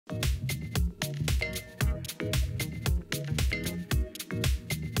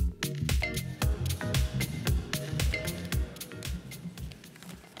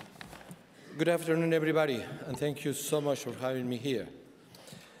Good afternoon, everybody, and thank you so much for having me here.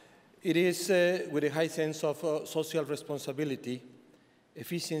 It is with a high sense of social responsibility,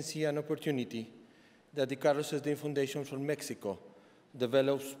 efficiency, and opportunity that the Carlos Slim Foundation for Mexico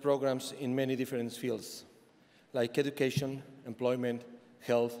develops programs in many different fields, like education, employment,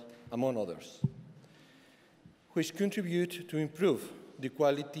 health, among others, which contribute to improve the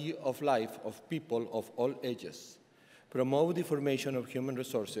quality of life of people of all ages, promote the formation of human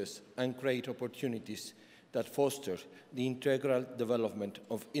resources, and create opportunities that foster the integral development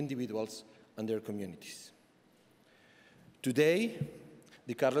of individuals and their communities. Today,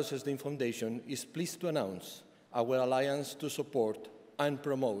 the Carlos Slim Foundation is pleased to announce our alliance to support and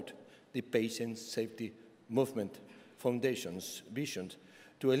promote the Patient Safety Movement Foundation's vision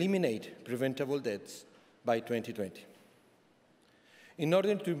to eliminate preventable deaths by 2020. In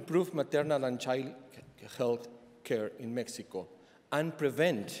order to improve maternal and child health care in Mexico and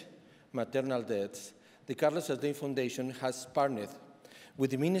prevent maternal deaths, the Carlos Slim Foundation has partnered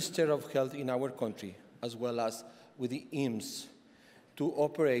with the Minister of Health in our country, as well as with the IMSS, to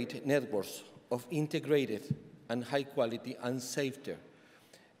operate networks of integrated and high quality and safer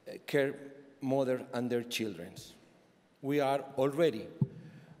care mothers and their children. We are already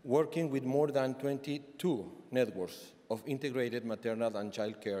working with more than 22 networks of integrated maternal and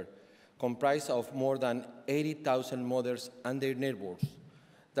child care, comprised of more than 80,000 mothers and their networks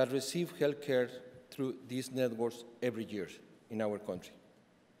that receive health care through these networks every year in our country.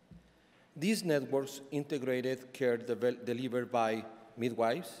 These networks integrated care delivered by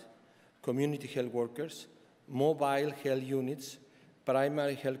midwives, community health workers, mobile health units,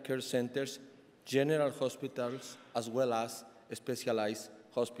 primary health care centers, general hospitals, as well as specialized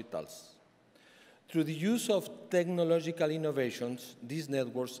hospitals. Through the use of technological innovations, these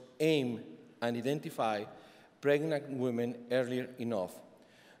networks aim and identify pregnant women earlier enough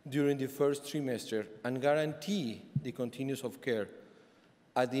during the first trimester and guarantee the continuity of care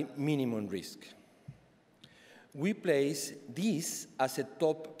at the minimum risk. We place this as a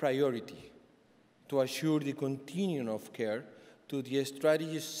top priority to assure the continuum of care to the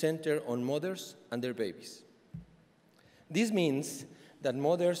strategies centered on mothers and their babies. This means that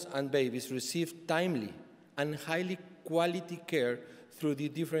mothers and babies receive timely and highly quality care through the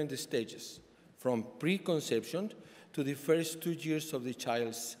different stages, from preconception to the first 2 years of the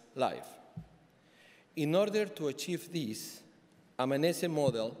child's life. In order to achieve this, Amanece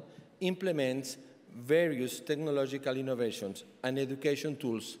model implements various technological innovations and education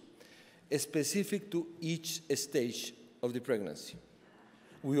tools specific to each stage of the pregnancy.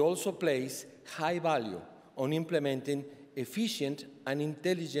 We also place high value on implementing efficient and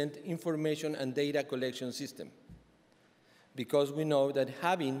intelligent information and data collection system, because we know that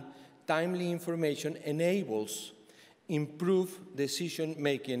having timely information enables improved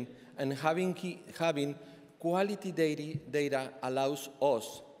decision-making, and having quality data allows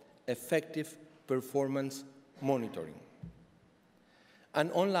us effective performance monitoring.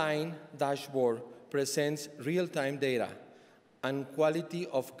 An online dashboard presents real-time data and quality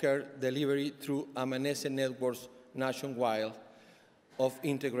of care delivery through Amanece networks nationwide of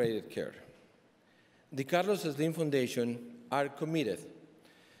integrated care. The Carlos Slim Foundation are committed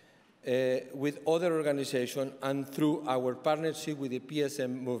with other organizations, and through our partnership with the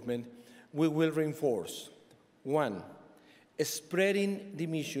PSM movement, we will reinforce: 1, spreading the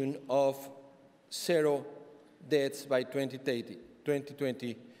mission of 0 deaths by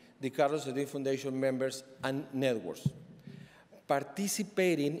 2020, the Carlos Slim Foundation members and networks,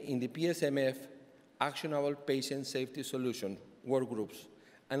 participating in the PSMF Actionable Patient Safety Solution work groups,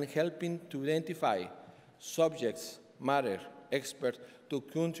 and helping to identify subjects matter experts to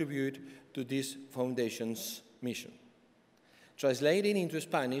contribute to this foundation's mission. Translating into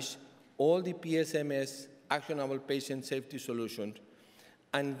Spanish all the PSMS Actionable Patient Safety Solutions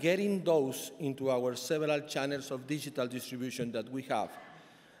and getting those into our several channels of digital distribution that we have,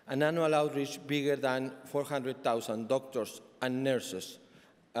 an annual outreach bigger than 400,000 doctors and nurses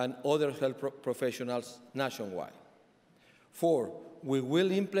and other health professionals nationwide. 4, we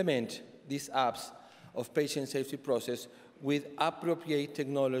will implement these apps of patient safety process with appropriate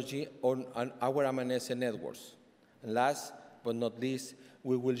technology on our Amanece networks. And last but not least,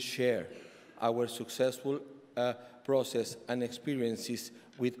 we will share our successful process and experiences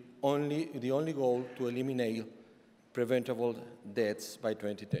with the only goal to eliminate preventable deaths by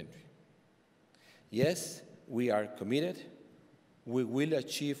 2020. Yes, we are committed. We will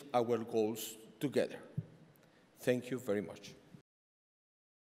achieve our goals together. Thank you very much.